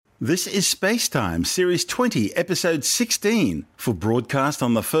This is Spacetime, Series 20, Episode 16, for broadcast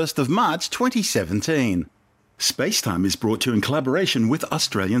on the 1st of March 2017. Spacetime is brought to you in collaboration with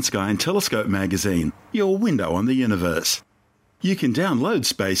Australian Sky and Telescope magazine, your window on the universe. You can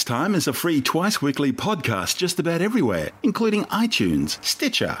download Spacetime as a free twice-weekly podcast just about everywhere, including iTunes,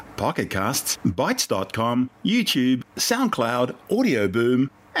 Stitcher, Pocket Casts, Bytes.com, YouTube, SoundCloud, Audio Boom,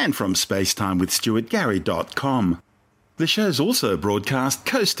 and from spacetimewithstuartgary.com. The show's also broadcast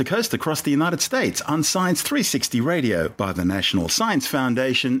coast to coast across the United States on Science 360 Radio by the National Science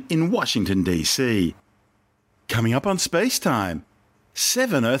Foundation in Washington, D.C. Coming up on Spacetime,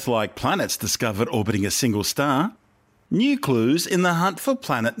 7 Earth-like planets discovered orbiting a single star, new clues in the hunt for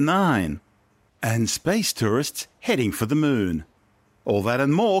Planet 9, and space tourists heading for the moon. All that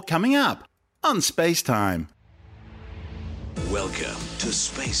and more coming up on Spacetime. Welcome to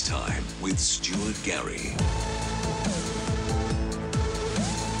Spacetime with Stuart Gary.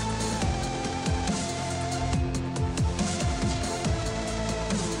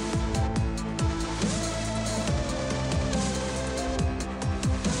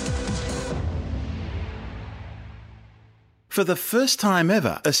 For the first time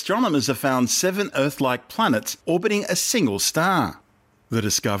ever, astronomers have found 7 Earth-like planets orbiting a single star. The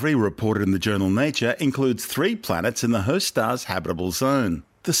discovery, reported in the journal Nature, includes 3 planets in the host star's habitable zone,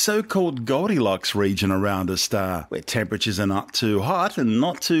 the so-called Goldilocks region around a star, where temperatures are not too hot and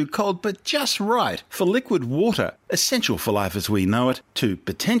not too cold, but just right for liquid water, essential for life as we know it, to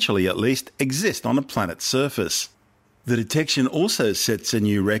potentially at least exist on a planet's surface. The detection also sets a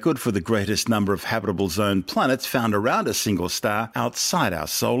new record for the greatest number of habitable zone planets found around a single star outside our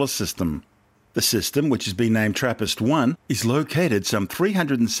solar system. The system, which has been named TRAPPIST-1, is located some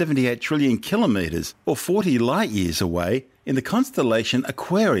 378 trillion kilometres, or 40 light-years away, in the constellation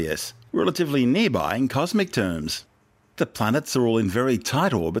Aquarius, relatively nearby in cosmic terms. The planets are all in very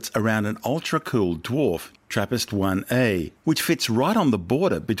tight orbits around an ultra-cool dwarf, TRAPPIST-1a, which fits right on the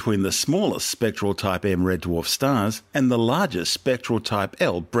border between the smallest spectral type M red dwarf stars and the largest spectral type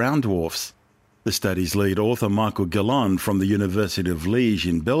L brown dwarfs. The study's lead author, Michael Gillon from the University of Liège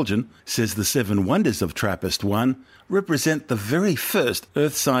in Belgium, says the 7 wonders of TRAPPIST-1 represent the very first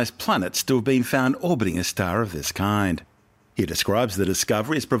Earth-sized planets to have been found orbiting a star of this kind. He describes the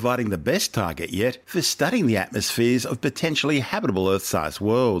discovery as providing the best target yet for studying the atmospheres of potentially habitable Earth-sized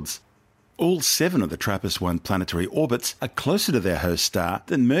worlds. All 7 of the TRAPPIST-1 planetary orbits are closer to their host star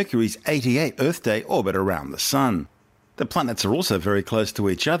than Mercury's 88 Earth-day orbit around the Sun. The planets are also very close to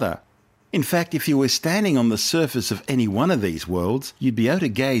each other. In fact, if you were standing on the surface of any one of these worlds, you'd be able to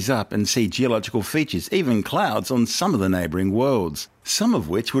gaze up and see geological features, even clouds, on some of the neighbouring worlds, some of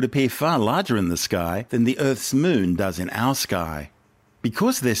which would appear far larger in the sky than the Earth's moon does in our sky.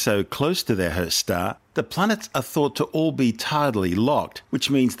 Because they're so close to their host star, the planets are thought to all be tidally locked, which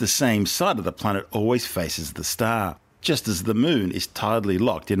means the same side of the planet always faces the star, just as the moon is tidally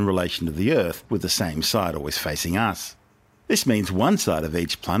locked in relation to the Earth, with the same side always facing us. This means one side of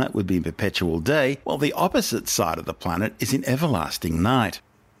each planet would be in perpetual day, while the opposite side of the planet is in everlasting night.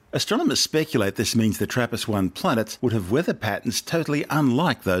 Astronomers speculate this means the TRAPPIST-1 planets would have weather patterns totally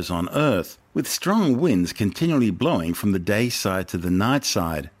unlike those on Earth, with strong winds continually blowing from the day side to the night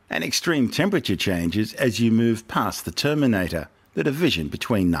side, and extreme temperature changes as you move past the terminator, the division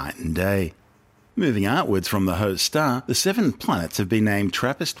between night and day. Moving outwards from the host star, the 7 planets have been named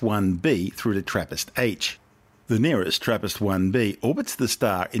TRAPPIST-1b through to TRAPPIST-H. The nearest, TRAPPIST-1b, orbits the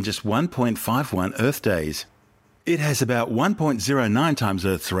star in just 1.51 Earth days. It has about 1.09 times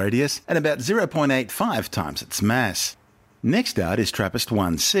Earth's radius and about 0.85 times its mass. Next out is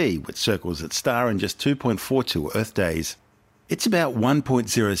TRAPPIST-1c, which circles its star in just 2.42 Earth days. It's about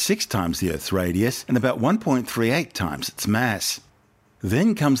 1.06 times the Earth's radius and about 1.38 times its mass.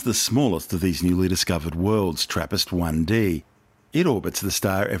 Then comes the smallest of these newly discovered worlds, TRAPPIST-1d. It orbits the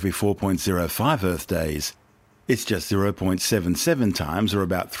star every 4.05 Earth days. It's just 0.77 times, or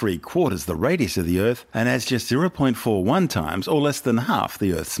about 3/4 the radius of the Earth, and has just 0.41 times, or less than half,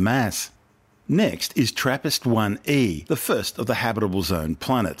 the Earth's mass. Next is TRAPPIST-1e, the first of the habitable zone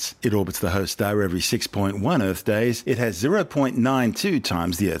planets. It orbits the host star every 6.1 Earth days. It has 0.92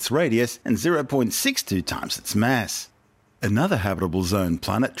 times the Earth's radius and 0.62 times its mass. Another habitable zone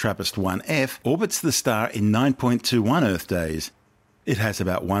planet, TRAPPIST-1f, orbits the star in 9.21 Earth days. It has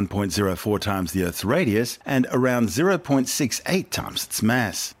about 1.04 times the Earth's radius and around 0.68 times its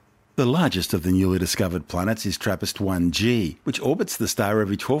mass. The largest of the newly discovered planets is TRAPPIST-1g, which orbits the star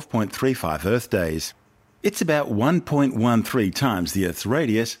every 12.35 Earth days. It's about 1.13 times the Earth's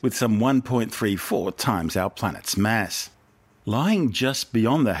radius, with some 1.34 times our planet's mass. Lying just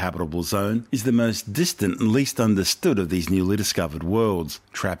beyond the habitable zone is the most distant and least understood of these newly discovered worlds,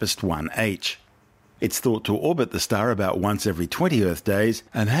 TRAPPIST-1H. It's thought to orbit the star about once every 20 Earth days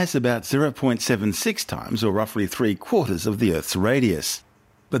and has about 0.76 times, or roughly 3/4 of the Earth's radius.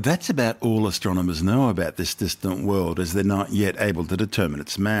 But that's about all astronomers know about this distant world, as they're not yet able to determine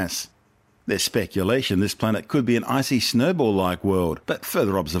its mass. There's speculation this planet could be an icy snowball-like world, but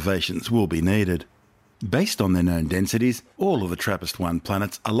further observations will be needed. Based on their known densities, all of the TRAPPIST-1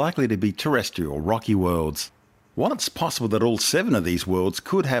 planets are likely to be terrestrial rocky worlds. While it's possible that all 7 of these worlds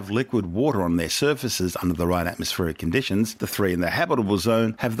could have liquid water on their surfaces under the right atmospheric conditions, the 3 in the habitable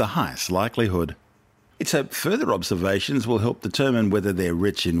zone have the highest likelihood. It's hoped further observations will help determine whether they're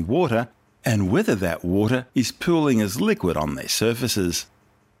rich in water and whether that water is pooling as liquid on their surfaces.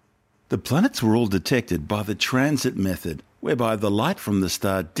 The planets were all detected by the transit method, whereby the light from the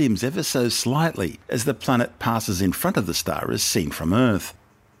star dims ever so slightly as the planet passes in front of the star as seen from Earth.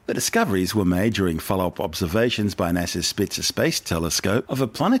 The discoveries were made during follow-up observations by NASA's Spitzer Space Telescope of a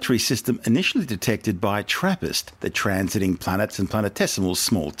planetary system initially detected by TRAPPIST, the Transiting Planets and Planetesimals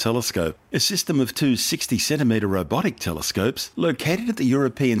Small Telescope, a system of 2 60-centimetre robotic telescopes located at the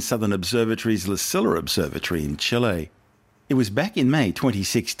European Southern Observatory's La Silla Observatory in Chile. It was back in May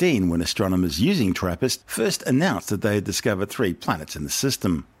 2016 when astronomers using TRAPPIST first announced that they had discovered 3 planets in the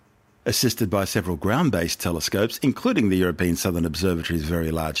system. Assisted by several ground-based telescopes, including the European Southern Observatory's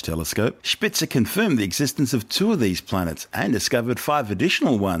Very Large Telescope, Spitzer confirmed the existence of 2 of these planets and discovered 5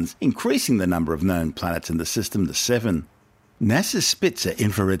 additional ones, increasing the number of known planets in the system to 7. NASA's Spitzer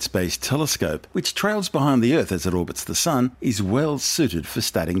Infrared Space Telescope, which trails behind the Earth as it orbits the Sun, is well suited for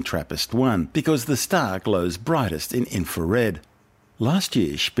studying TRAPPIST-1 because the star glows brightest in infrared. Last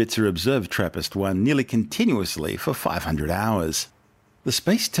year, Spitzer observed TRAPPIST-1 nearly continuously for 500 hours. The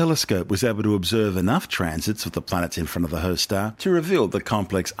Space Telescope was able to observe enough transits of the planets in front of the host star to reveal the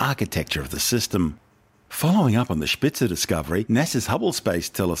complex architecture of the system. Following up on the Spitzer discovery, NASA's Hubble Space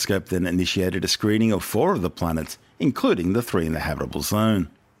Telescope then initiated a screening of 4 of the planets, including the 3 in the habitable zone.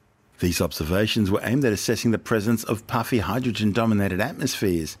 These observations were aimed at assessing the presence of puffy hydrogen-dominated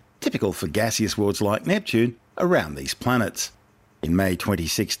atmospheres, typical for gaseous worlds like Neptune, around these planets. In May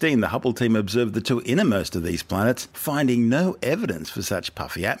 2016, the Hubble team observed the 2 innermost of these planets, finding no evidence for such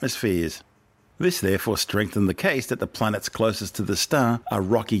puffy atmospheres. This therefore strengthened the case that the planets closest to the star are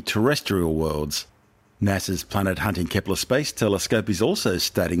rocky terrestrial worlds. NASA's Planet Hunting Kepler Space Telescope is also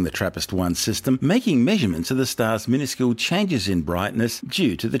studying the TRAPPIST-1 system, making measurements of the star's minuscule changes in brightness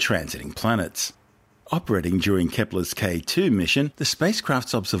due to the transiting planets. Operating during Kepler's K2 mission, the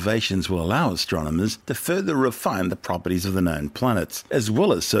spacecraft's observations will allow astronomers to further refine the properties of the known planets, as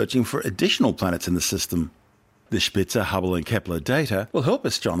well as searching for additional planets in the system. The Spitzer, Hubble and Kepler data will help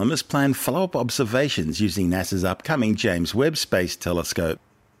astronomers plan follow-up observations using NASA's upcoming James Webb Space Telescope.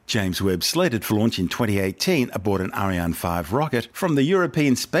 James Webb slated for launch in 2018 aboard an Ariane 5 rocket from the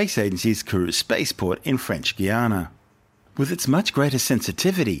European Space Agency's Kourou spaceport in French Guiana. With its much greater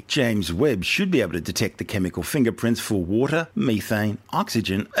sensitivity, James Webb should be able to detect the chemical fingerprints for water, methane,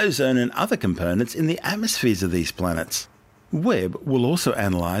 oxygen, ozone and other components in the atmospheres of these planets. Webb will also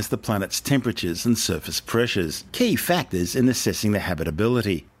analyse the planet's temperatures and surface pressures, key factors in assessing their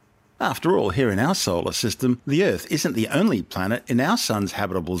habitability. After all, here in our solar system, the Earth isn't the only planet in our Sun's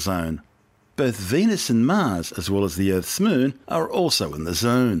habitable zone. Both Venus and Mars, as well as the Earth's moon, are also in the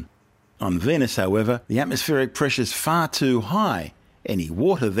zone. On Venus, however, the atmospheric pressure is far too high. Any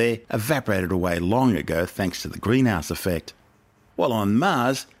water there evaporated away long ago thanks to the greenhouse effect. While on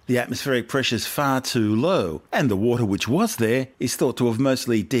Mars, the atmospheric pressure is far too low, and the water which was there is thought to have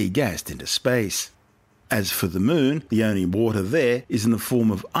mostly degassed into space. As for the Moon, the only water there is in the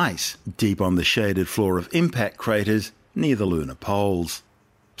form of ice, deep on the shaded floor of impact craters near the lunar poles.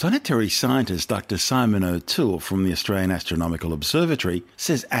 Planetary scientist Dr. Simon O'Toole from the Australian Astronomical Observatory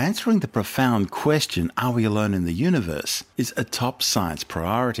says answering the profound question, are we alone in the universe, is a top science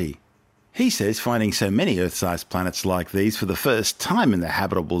priority. He says finding so many Earth-sized planets like these for the first time in the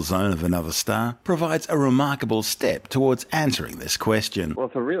habitable zone of another star provides a remarkable step towards answering this question. Well,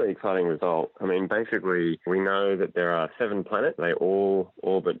 it's a really exciting result. I mean, basically, we know that there are 7 planets. They all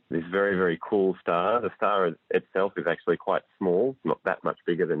orbit this very, very cool star. The star itself is actually quite small, not that much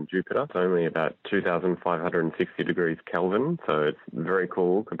bigger than Jupiter. It's only about 2,560 degrees Kelvin, so it's very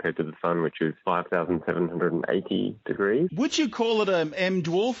cool compared to the Sun, which is 5,780 degrees. Would you call it an M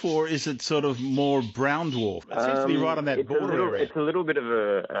dwarf, or is it it sort of more brown dwarf? It seems to be right on that border area. It's a little bit of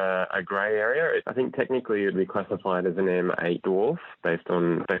a grey area. I think technically it would be classified as an M8 dwarf based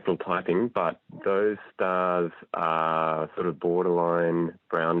on spectral typing, but those stars are sort of borderline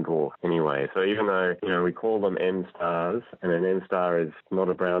brown dwarf anyway. So even though, we call them M stars, and an M star is not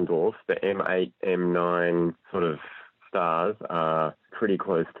a brown dwarf, the M8, M9 sort of stars are pretty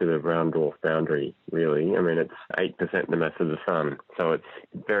close to the brown dwarf boundary, really. I mean, it's 8% the mass of the sun, so it's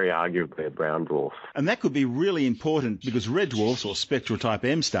very arguably a brown dwarf. And that could be really important because red dwarfs, or spectral type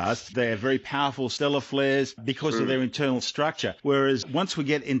M stars, they have very powerful stellar flares because of their internal structure. Whereas once we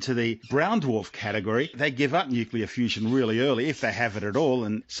get into the brown dwarf category, they give up nuclear fusion really early, if they have it at all,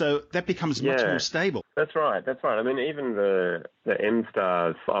 and so that becomes much more stable. That's right. I mean, even the M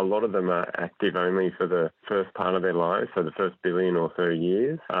stars, a lot of them are active only for the first part of their lives, so the first billion or so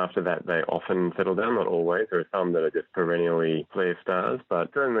years. After that, they often settle down, not always. There are some that are just perennially flare stars,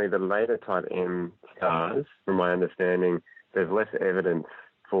 but certainly the later type M stars, from my understanding, there's less evidence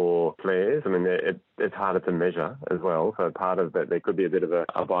for flares. I mean, it's harder to measure as well. So part of that, there could be a bit of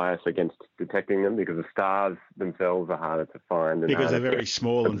a bias against detecting them because the stars themselves are harder to find. Because they're very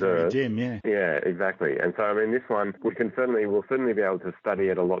small and very dim, Yeah, exactly. And so, I mean, this one, we'll certainly be able to study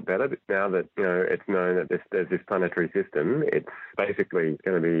it a lot better. But now that, it's known that there's this planetary system, it's basically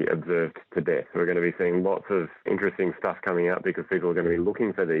going to be observed to death. So we're going to be seeing lots of interesting stuff coming up because people are going to be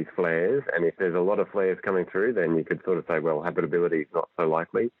looking for these flares. And if there's a lot of flares coming through, then you could sort of say, well, habitability is not so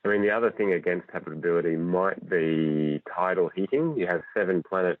likely. I mean, the other thing against habitability might be tidal heating. You have 7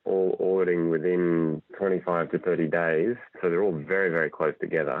 planets all orbiting within 25 to 30 days, so they're all very, very close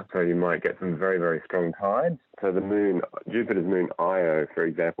together. So you might get some very, very strong tides. So the moon, Jupiter's moon Io, for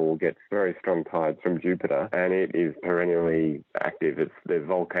example, will get very strong tides from Jupiter, and it is perennially active. There's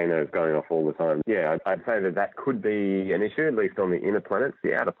volcanoes going off all the time. Yeah, I'd say that could be an issue, at least on the inner planets.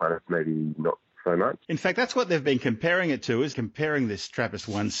 The outer planets, maybe not so much. In fact, that's what they've been comparing it to, is comparing this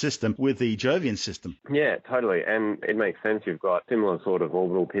TRAPPIST-1 system with the Jovian system. Yeah, totally. And it makes sense. You've got similar sort of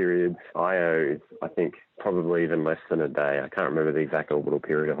orbital periods. Io is, I think, probably even less than a day. I can't remember the exact orbital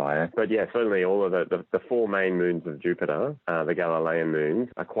period of Io. But yeah, certainly all of the 4 main moons of Jupiter, the Galilean moons,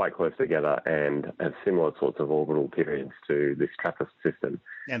 are quite close together and have similar sorts of orbital periods to this TRAPPIST system.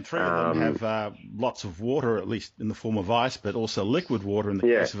 And 3 of them have lots of water, at least in the form of ice, but also liquid water in the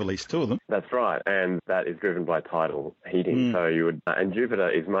case of at least 2 of them. That's right. And that is driven by tidal heating. So you would, and Jupiter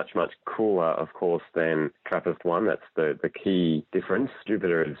is much, much cooler, of course, than TRAPPIST-1. That's the key difference.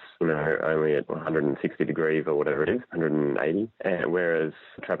 Jupiter is, only at 160 degrees or whatever it is, 180, and whereas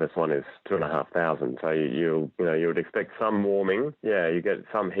TRAPPIST-1 is 2,500. So you would expect some warming. Yeah, you get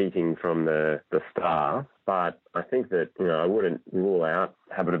some heating from the star. But I think that, I wouldn't rule out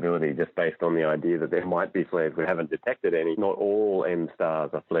habitability just based on the idea that there might be flares. We haven't detected any. Not all M stars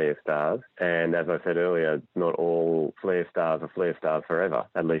are flare stars. And as I said earlier, not all flare stars are flare stars forever,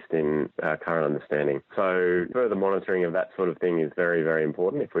 at least in our current understanding. So further monitoring of that sort of thing is very, very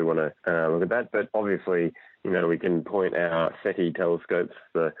important if we want to look at that. But obviously, we can point our SETI telescopes,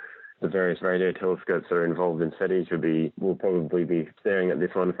 the various radio telescopes that are involved in SETI will probably be staring at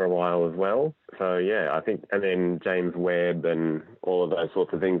this one for a while as well. So yeah, I think, and then James Webb and all of those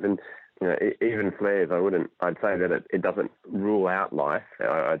sorts of things. And even flares, I'd say that it doesn't rule out life.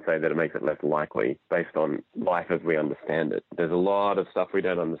 I'd say that it makes it less likely based on life as we understand it. There's a lot of stuff we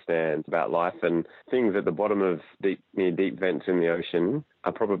don't understand about life, and things at the bottom of near deep vents in the ocean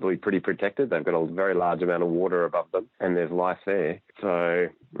are probably pretty protected. They've got a very large amount of water above them, and there's life there. So,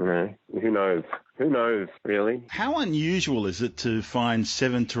 who knows? Who knows, really? How unusual is it to find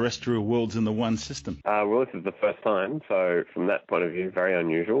 7 terrestrial worlds in the one system? Well, this is the first time, so from that point of view, very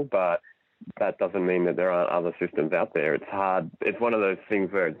unusual, but that doesn't mean that there aren't other systems out there. It's hard. It's one of those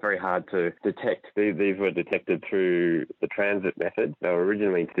things where it's very hard to detect. These were detected through the transit method. They were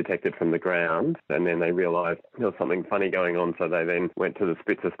originally detected from the ground, and then they realized there was something funny going on, so they then went to the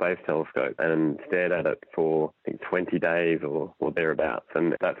Spitzer Space Telescope and stared at it for, I think, 20 days or thereabouts.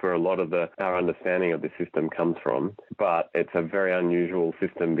 And that's where a lot of our understanding of the system comes from. But it's a very unusual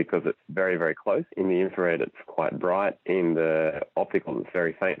system because it's very, very close. In the infrared, it's quite bright. In the optical, it's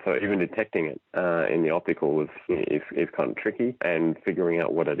very faint. So even detecting it in the optical is kind of tricky, and figuring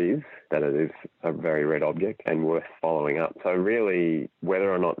out what it is, that it is a very red object and worth following up. So really, whether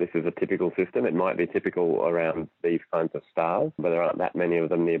or not this is a typical system, it might be typical around these kinds of stars, but there aren't that many of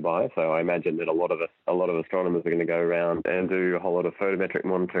them nearby. So I imagine that a lot of astronomers are going to go around and do a whole lot of photometric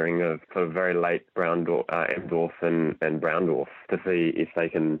monitoring of sort of very late brown dwarf, M dwarfs and brown dwarfs to see if they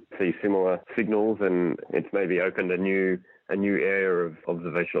can see similar signals, and it's maybe opened a new area of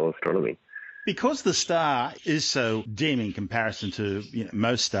observational astronomy. Because the star is so dim in comparison to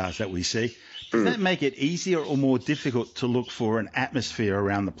most stars that we see, does that make it easier or more difficult to look for an atmosphere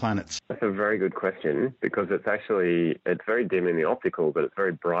around the planets? That's a very good question, because it's very dim in the optical, but it's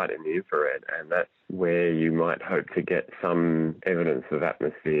very bright in the infrared, and that's where you might hope to get some evidence of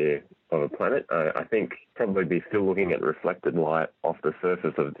atmosphere of a planet. I think probably be still looking at reflected light off the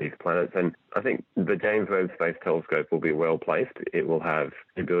surface of these planets, and I think the James Webb Space Telescope will be well placed. It will have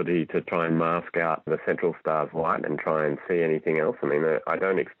the ability to try and mask out the central star's light and try and see anything else. I mean, I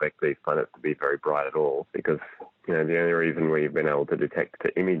don't expect these planets to be very bright at all, because the only reason we've been able to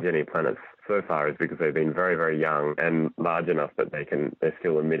image any planets so far is because they've been very, very young and large enough that they're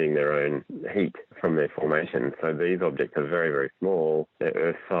still emitting their own heat from their formation. So these objects are very, very small. Their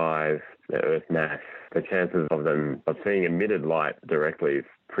Earth size, their Earth mass, the chances of seeing emitted light directly is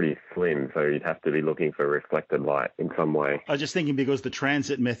pretty slim, so you'd have to be looking for reflected light in some way. I was just thinking, because the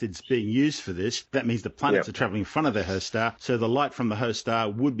transit method's being used for this, that means the planets are travelling in front of the host star, so the light from the host star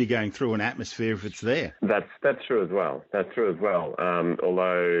would be going through an atmosphere if it's there. That's true as well.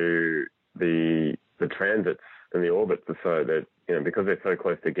 Although the transits and the orbits are so that, because they're so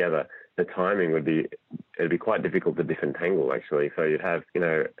close together, the timing it'd be quite difficult to disentangle, actually. So you'd have,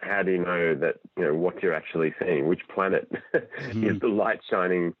 how do you know that, what you're actually seeing, which planet is the light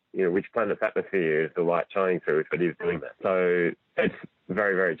shining, which planet's atmosphere is the light shining through if it is doing that. So it's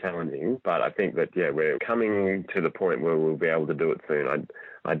very, very challenging, but I think that, we're coming to the point where we'll be able to do it soon.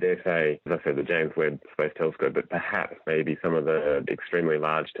 I dare say, as I said, the James Webb Space Telescope, but perhaps maybe some of the extremely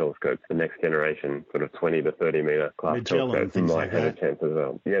large telescopes, the next generation, sort of 20 to 30 metre class telescopes, might have a chance as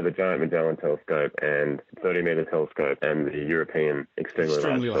well. Yeah, the Giant Magellan Telescope and 30 metre telescope and the European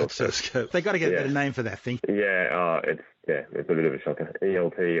Extremely Large Telescope. They got to get a better name for that thing. It's a bit of a shocker.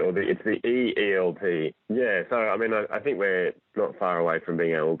 It's the EELT. Yeah, so I think we're not far away from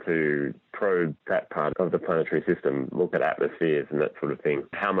being able to probe that part of the planetary system, look at atmospheres and that sort of thing.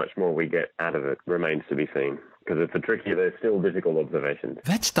 How much more we get out of it remains to be seen, because they're still difficult observations.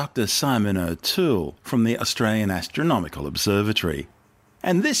 That's Dr. Simon O'Toole from the Australian Astronomical Observatory.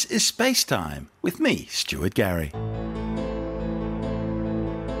 And this is Space Time with me, Stuart Gary.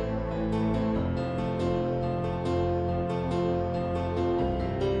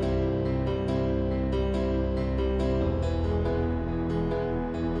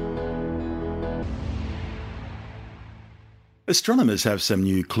 Astronomers have some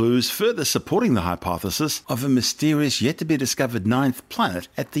new clues further supporting the hypothesis of a mysterious yet-to-be-discovered ninth planet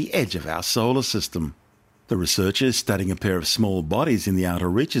at the edge of our solar system. The researchers studying a pair of small bodies in the outer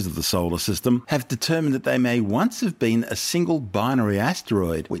reaches of the solar system have determined that they may once have been a single binary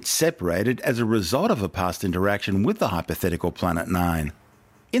asteroid which separated as a result of a past interaction with the hypothetical Planet 9.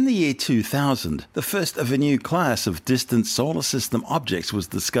 In the year 2000, the first of a new class of distant solar system objects was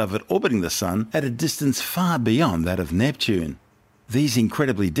discovered orbiting the Sun at a distance far beyond that of Neptune. These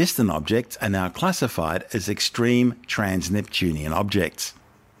incredibly distant objects are now classified as extreme trans-Neptunian objects.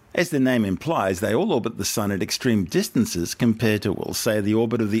 As the name implies, they all orbit the Sun at extreme distances compared to, say, the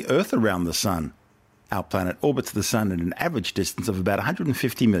orbit of the Earth around the Sun. Our planet orbits the Sun at an average distance of about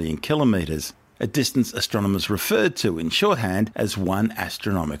 150 million kilometres, a distance astronomers referred to in shorthand as 1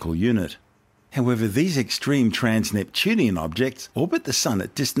 astronomical unit. However, these extreme trans-Neptunian objects orbit the Sun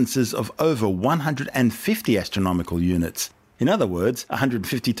at distances of over 150 astronomical units. In other words,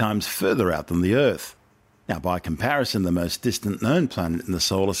 150 times further out than the Earth. Now, by comparison, the most distant known planet in the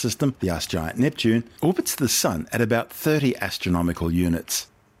solar system, the ice giant Neptune, orbits the Sun at about 30 astronomical units.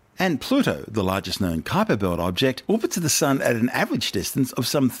 And Pluto, the largest known Kuiper Belt object, orbits the Sun at an average distance of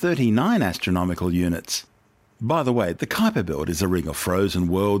some 39 astronomical units. By the way, the Kuiper Belt is a ring of frozen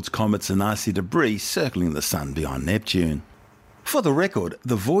worlds, comets and icy debris circling the Sun beyond Neptune. For the record,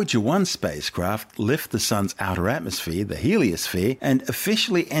 the Voyager 1 spacecraft left the Sun's outer atmosphere, the heliosphere, and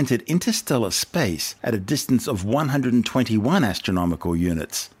officially entered interstellar space at a distance of 121 astronomical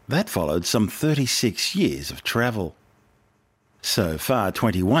units. That followed some 36 years of travel. So far,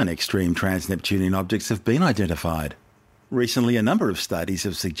 21 extreme trans-Neptunian objects have been identified. Recently, a number of studies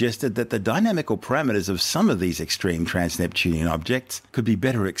have suggested that the dynamical parameters of some of these extreme trans-Neptunian objects could be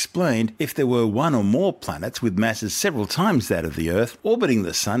better explained if there were one or more planets with masses several times that of the Earth orbiting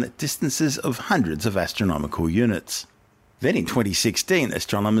the Sun at distances of hundreds of astronomical units. Then in 2016,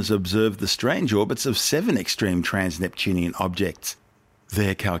 astronomers observed the strange orbits of 7 extreme trans-Neptunian objects.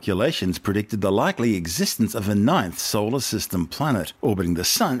 Their calculations predicted the likely existence of a 9th solar system planet orbiting the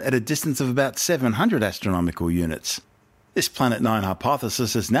Sun at a distance of about 700 astronomical units. This Planet 9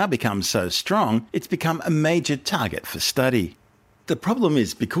 hypothesis has now become so strong, it's become a major target for study. The problem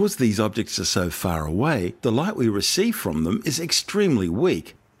is, because these objects are so far away, the light we receive from them is extremely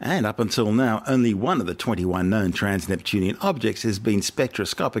weak, And up until now, only one of the 21 known trans-Neptunian objects has been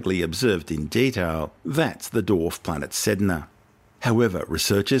spectroscopically observed in detail. That's the dwarf planet Sedna. However,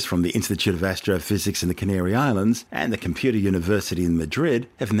 researchers from the Institute of Astrophysics in the Canary Islands and the Computer University in Madrid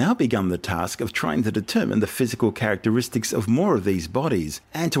have now begun the task of trying to determine the physical characteristics of more of these bodies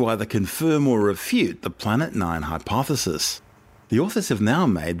and to either confirm or refute the Planet 9 hypothesis. The authors have now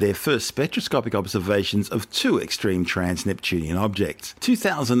made their first spectroscopic observations of two extreme trans-Neptunian objects,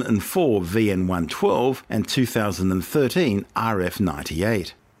 2004 VN112 and 2013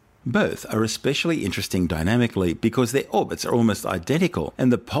 RF98. Both are especially interesting dynamically because their orbits are almost identical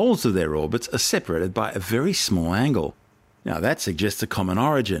and the poles of their orbits are separated by a very small angle. Now that suggests a common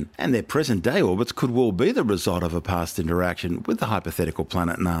origin, and their present-day orbits could well be the result of a past interaction with the hypothetical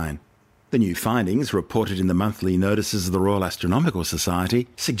Planet 9. The new findings, reported in the monthly notices of the Royal Astronomical Society,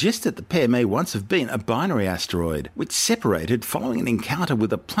 suggest that the pair may once have been a binary asteroid, which separated following an encounter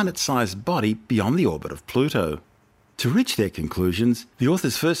with a planet-sized body beyond the orbit of Pluto. To reach their conclusions, the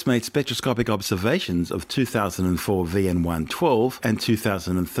authors first made spectroscopic observations of 2004 VN112 and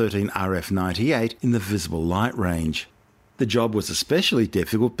 2013 RF98 in the visible light range. The job was especially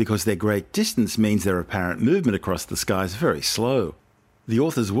difficult because their great distance means their apparent movement across the sky is very slow. The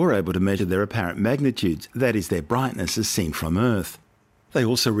authors were able to measure their apparent magnitudes, that is, their brightness as seen from Earth. They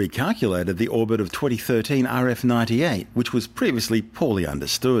also recalculated the orbit of 2013 RF98, which was previously poorly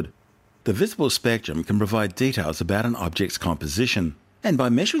understood. The visible spectrum can provide details about an object's composition, and by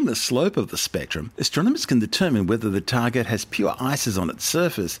measuring the slope of the spectrum, astronomers can determine whether the target has pure ices on its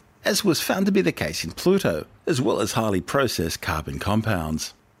surface, as was found to be the case in Pluto, as well as highly processed carbon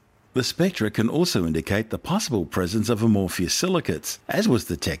compounds. The spectra can also indicate the possible presence of amorphous silicates, as was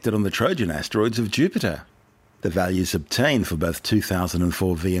detected on the Trojan asteroids of Jupiter. The values obtained for both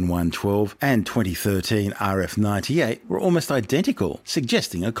 2004 VN112 and 2013 RF98 were almost identical,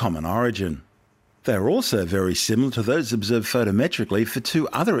 suggesting a common origin. They are also very similar to those observed photometrically for two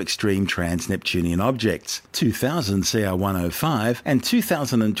other extreme trans-Neptunian objects, 2000 CR105 and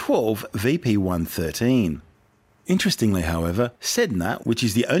 2012 VP113. Interestingly, however, Sedna, which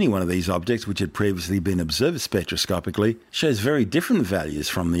is the only one of these objects which had previously been observed spectroscopically, shows very different values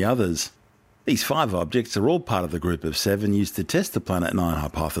from the others. These 5 objects are all part of the group of 7 used to test the Planet 9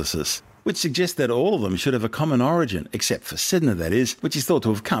 hypothesis, which suggests that all of them should have a common origin, except for Sedna that is, which is thought to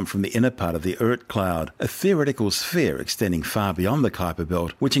have come from the inner part of the Oort cloud, a theoretical sphere extending far beyond the Kuiper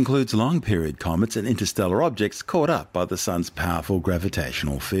belt, which includes long-period comets and interstellar objects caught up by the Sun's powerful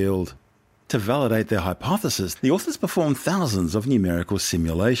gravitational field. To validate their hypothesis, the authors performed thousands of numerical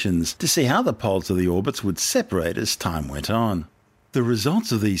simulations to see how the poles of the orbits would separate as time went on. The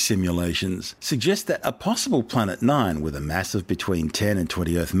results of these simulations suggest that a possible Planet 9 with a mass of between 10 and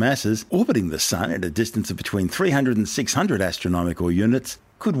 20 Earth masses orbiting the Sun at a distance of between 300 and 600 astronomical units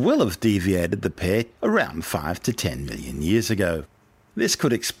could well have deviated the pair around 5 to 10 million years ago. This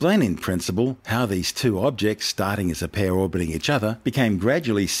could explain in principle how these two objects, starting as a pair orbiting each other, became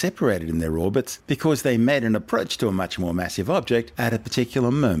gradually separated in their orbits because they made an approach to a much more massive object at a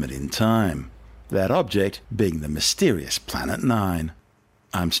particular moment in time. That object being the mysterious Planet 9.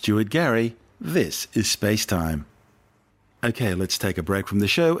 I'm Stuart Gary. This is Space Time. Okay, let's take a break from the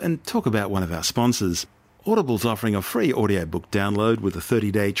show and talk about one of our sponsors. Audible's offering a free audiobook download with a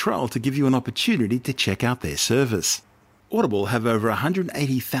 30-day trial to give you an opportunity to check out their service. Audible have over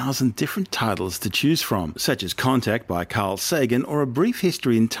 180,000 different titles to choose from, such as Contact by Carl Sagan or A Brief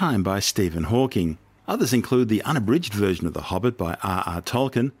History in Time by Stephen Hawking. Others include the unabridged version of The Hobbit by R.R.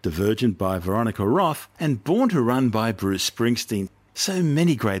 Tolkien, Divergent by Veronica Roth, and Born to Run by Bruce Springsteen. So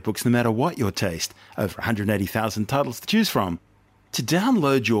many great books no matter what your taste. Over 180,000 titles to choose from. To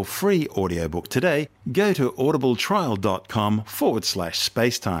download your free audiobook today, go to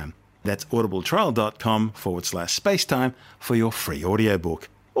audibletrial.com/spacetime. That's audibletrial.com/spacetime for your free audiobook.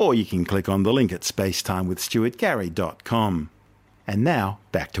 Or you can click on the link at spacetimewithstuartgary.com. And now,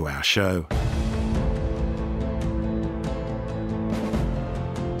 back to our show.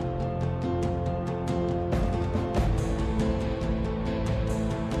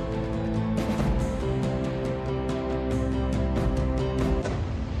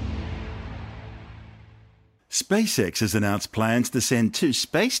 SpaceX has announced plans to send 2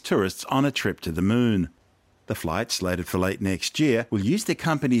 space tourists on a trip to the moon. The flight, slated for late next year, will use the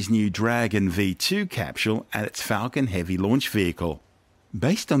company's new Dragon V2 capsule and its Falcon Heavy launch vehicle.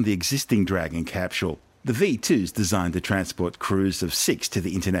 Based on the existing Dragon capsule, the V2 is designed to transport crews of 6 to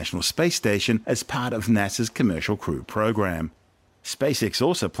the International Space Station as part of NASA's Commercial Crew program. SpaceX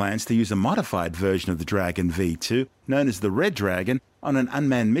also plans to use a modified version of the Dragon V2, known as the Red Dragon, on an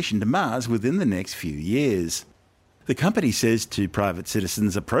unmanned mission to Mars within the next few years. The company says two private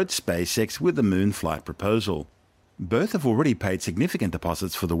citizens approached SpaceX with the moon flight proposal. Both have already paid significant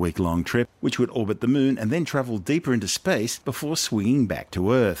deposits for the week-long trip, which would orbit the moon and then travel deeper into space before swinging back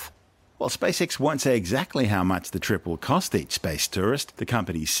to Earth. While SpaceX won't say exactly how much the trip will cost each space tourist, the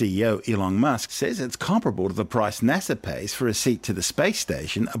company's CEO Elon Musk says it's comparable to the price NASA pays for a seat to the space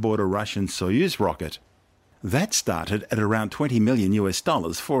station aboard a Russian Soyuz rocket. That started at around $20 million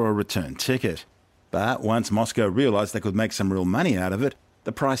for a return ticket. But once Moscow realised they could make some real money out of it,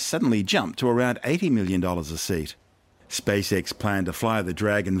 the price suddenly jumped to around $80 million a seat. SpaceX planned to fly the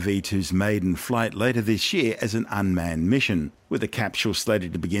Dragon V2's maiden flight later this year as an unmanned mission, with the capsule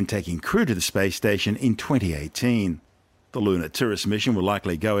slated to begin taking crew to the space station in 2018. The lunar tourist mission will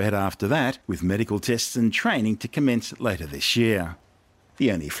likely go ahead after that, with medical tests and training to commence later this year.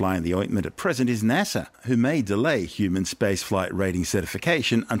 The only fly in the ointment at present is NASA, who may delay human spaceflight rating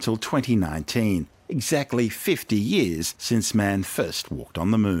certification until 2019, exactly 50 years since man first walked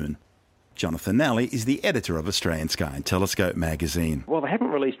on the moon. Jonathan Nally is the editor of Australian Sky and Telescope magazine. Well, they haven't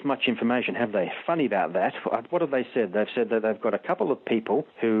released much information, have they? Funny about that. What have they said? They've said that they've got a couple of people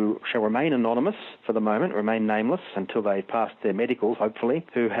who shall remain anonymous for the moment, remain nameless until they pass their medicals, hopefully,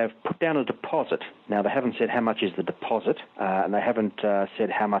 who have put down a deposit. Now, they haven't said how much is the deposit, and they haven't said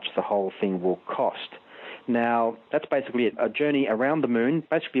how much the whole thing will cost. Now, that's basically a journey around the moon,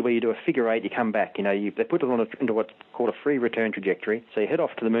 basically where you do a figure eight, you come back. They put it into what's called a free return trajectory. So you head off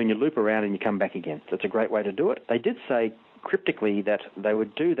to the moon, you loop around, and you come back again. That's a great way to do it. They did say cryptically that they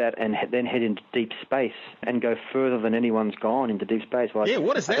would do that and then head into deep space and go further than anyone's gone into deep space. Well, yeah,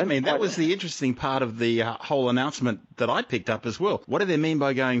 what does that mean? That was the interesting part of the whole announcement that I picked up as well. What do they mean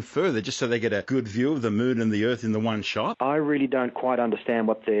by going further, just so they get a good view of the moon and the Earth in the one shot? I really don't quite understand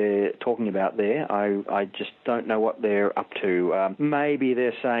what they're talking about there. I just don't know what they're up to. Maybe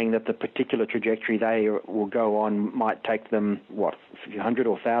they're saying that the particular trajectory they will go on might take them, a few hundred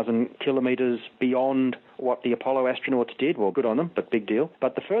or 1,000 kilometres beyond what the Apollo astronauts did. Well, good on them, but big deal.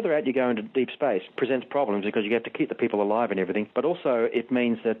 But the further out you go into deep space presents problems because you have to keep the people alive and everything. But also it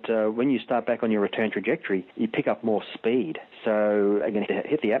means that when you start back on your return trajectory, you pick up more speed. So, again,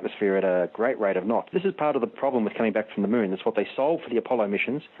 hit the atmosphere at a great rate of knots. This is part of the problem with coming back from the moon. That's what they solved for the Apollo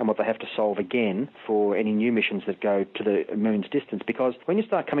missions and what they have to solve again for any new missions that go to the moon's distance. Because when you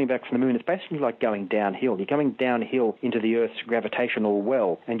start coming back from the moon, it's basically like going downhill. You're coming downhill into the Earth's gravitational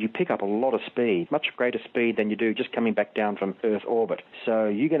well, and you pick up a lot of speed, much greater speed than you do just coming back down from Earth orbit. So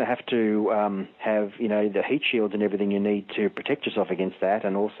you're going to have to have, the heat shields and everything you need to protect yourself against that,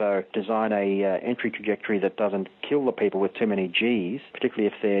 and also design a entry trajectory that doesn't kill the people with too many Gs, particularly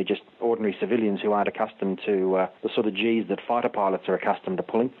if they're just ordinary civilians who aren't accustomed to the sort of Gs that fighter pilots are accustomed to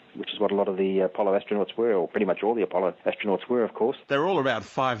pulling, which is what a lot of the Apollo astronauts were, or pretty much all the Apollo astronauts were, of course. They were all about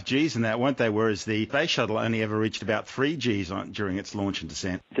 5 Gs in that, weren't they? Whereas the space shuttle only ever reached about 3 Gs during its launch and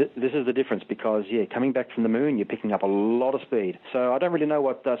descent. This is the difference because, coming back from the moon, you're picking up a lot of speed. So I don't really know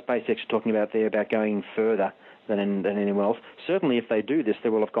what SpaceX is talking about there about going further than anyone else. Certainly if they do this, they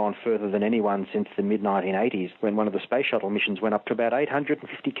will have gone further than anyone since the mid-1980s, when one of the space shuttle missions went up to about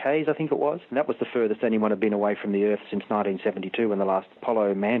 850 Ks, I think it was. And that was the furthest anyone had been away from the Earth since 1972, when the last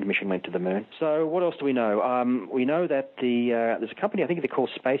Apollo manned mission went to the moon. So what else do we know? We know that there's a company, I think they're called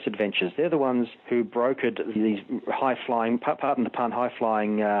Space Adventures. They're the ones who brokered these high-flying, pardon the pun,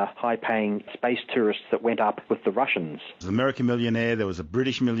 high-flying, high-paying space tourists that went up with the Russians. There was an American millionaire, there was a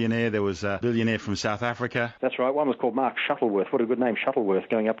British millionaire, there was a billionaire from South Africa. That's right. One was called Mark Shuttleworth. What a good name, Shuttleworth,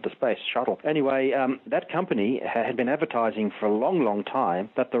 going up to space, shuttle. Anyway, that company had been advertising for a long, long time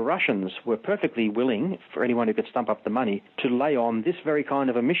that the Russians were perfectly willing, for anyone who could stump up the money, to lay on this very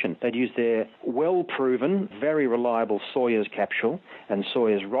kind of a mission. They'd use their well-proven, very reliable Soyuz capsule and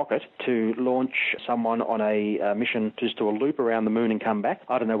Soyuz rocket to launch someone on a mission just to a loop around the moon and come back.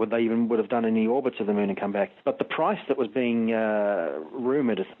 I don't know whether they even would have done any orbits of the moon and come back. But the price that was being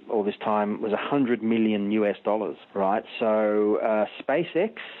rumoured all this time was $100 million, right? So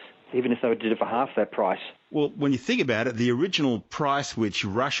SpaceX, even if they did it for half that price. Well, when you think about it, the original price which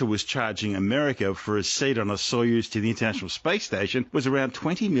Russia was charging America for a seat on a Soyuz to the International Space Station was around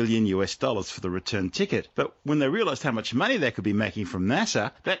 $20 million for the return ticket. But when they realised how much money they could be making from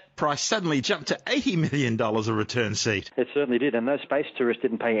NASA, that price suddenly jumped to $80 million a return seat. It certainly did, and those space tourists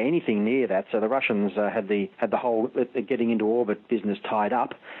didn't pay anything near that. So the Russians had the whole getting into orbit business tied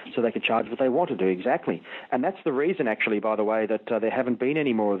up, so they could charge what they wanted to, exactly. And that's the reason, actually, by the way, that there haven't been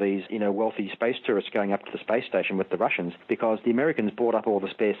any more of these, wealthy space tourists going up to the space station with the Russians because the Americans bought up all the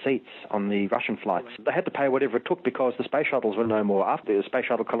spare seats on the Russian flights. They had to pay whatever it took because the space shuttles were no more. After the Space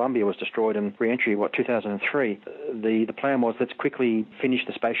Shuttle Columbia was destroyed in re-entry, 2003, the plan was let's quickly finish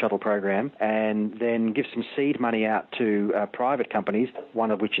the Space Shuttle program and then give some seed money out to private companies,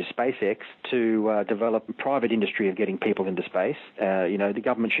 one of which is SpaceX, to develop a private industry of getting people into space. The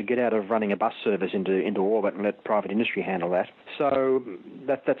government should get out of running a bus service into orbit and let private industry handle that. So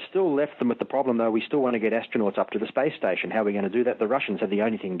that still left them with the problem, though. We still want to get astronauts up to the space station. How are we going to do that? The Russians have the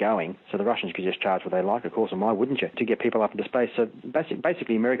only thing going, so the Russians could just charge what they like, of course, and why wouldn't you, to get people up into space? So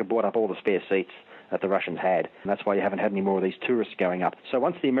basically, America bought up all the spare seats that the Russians had, and that's why you haven't had any more of these tourists going up. So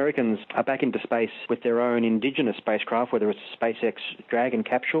once the Americans are back into space with their own indigenous spacecraft, whether it's a SpaceX Dragon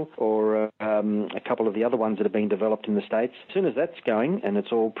capsule or a couple of the other ones that are being developed in the States, as soon as that's going and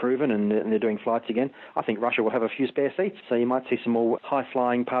it's all proven and they're doing flights again, I think Russia will have a few spare seats. So you might see some more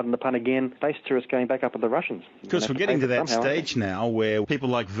high-flying, pardon the pun again, space tourists going back up with the Russians. Because we're getting to that stage now where people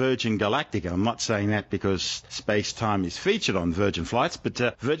like Virgin Galactic, I'm not saying that because Space Time is featured on Virgin flights, but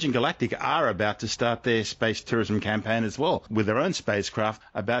Virgin Galactic are about to start their space tourism campaign as well, with their own spacecraft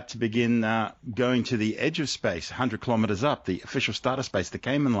about to begin going to the edge of space, 100 kilometres up, the official starter space, the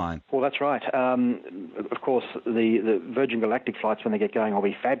Cayman line. Well, that's right. Of course, the Virgin Galactic flights, when they get going, will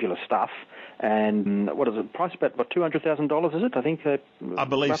be fabulous stuff. And what is it? Price about $200,000, is it? I think. I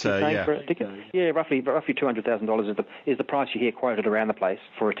believe so. Yeah. For a ticket. Yeah, roughly $200,000 is the price you hear quoted around the place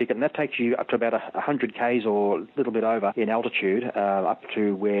for a ticket, and that takes you up to about 100 k's or a little bit over in altitude, up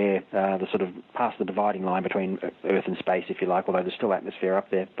to where the sort of past the dividing line between Earth and space, if you like. Although there's still atmosphere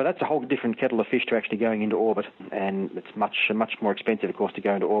up there, but that's a whole different kettle of fish to actually going into orbit, and it's much more expensive, of course, to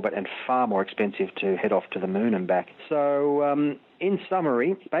go into orbit, and far more expensive to head off to the moon and back. So. In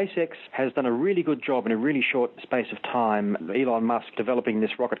summary, SpaceX has done a really good job in a really short space of time, Elon Musk developing this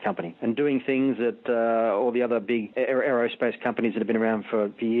rocket company and doing things that all the other big aerospace companies that have been around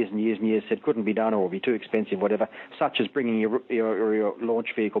for years and years and years said couldn't be done or would be too expensive, whatever, such as bringing your launch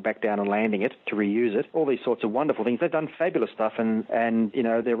vehicle back down and landing it to reuse it, all these sorts of wonderful things. They've done fabulous stuff, and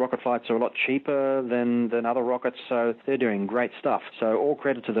their rocket flights are a lot cheaper than other rockets, so they're doing great stuff. So all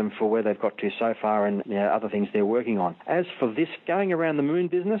credit to them for where they've got to so far and other things they're working on. As for this going around the moon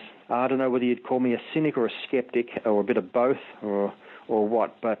business, I don't know whether you'd call me a cynic or a skeptic or a bit of both or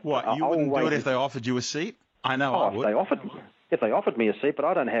what. But what, you wouldn't do it if they offered you a seat? I know I would. If they offered me a seat, but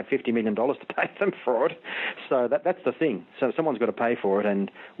I don't have $50 million to pay them for it. So that's the thing. So someone's got to pay for it,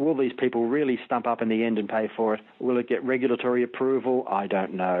 and will these people really stump up in the end and pay for it? Will it get regulatory approval? I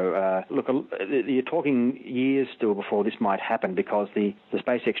don't know. Look, you're talking years still before this might happen because the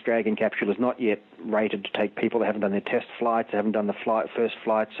SpaceX Dragon capsule is not yet rated to take people. They haven't done their test flights. They haven't done the first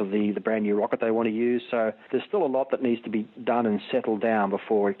flights of the brand new rocket they want to use. So there's still a lot that needs to be done and settled down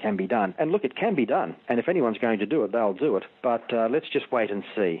before it can be done. And look, it can be done. And if anyone's going to do it, they'll do it. But let's just wait and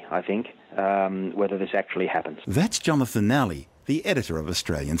see, I think, whether this actually happens. That's Jonathan Nally, the editor of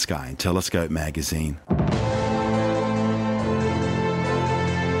Australian Sky and Telescope magazine.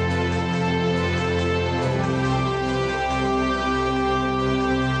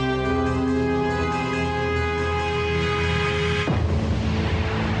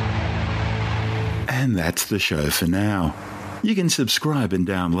 And that's the show for now. You can subscribe and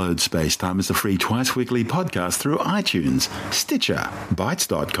download Spacetime as a free twice-weekly podcast through iTunes, Stitcher,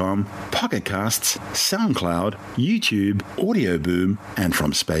 Bytes.com, Pocket Casts, SoundCloud, YouTube, Audio Boom, and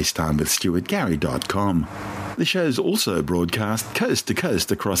from SpacetimeWithStuartGarry.com. The show's also broadcast coast to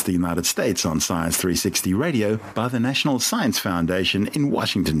coast across the United States on Science 360 Radio by the National Science Foundation in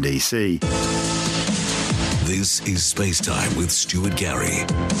Washington, D.C. This is Spacetime with Stuart Gary.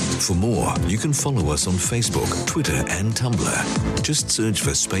 For more, you can follow us on Facebook, Twitter, and Tumblr. Just search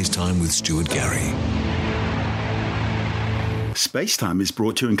for Spacetime with Stuart Gary. Spacetime is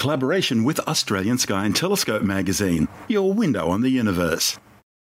brought to you in collaboration with Australian Sky and Telescope magazine, your window on the universe.